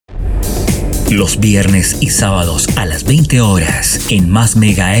Los viernes y sábados a las 20 horas en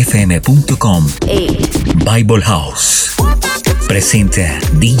másmegafm.com. Bible House presenta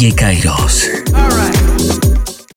DJ Kairos. All right.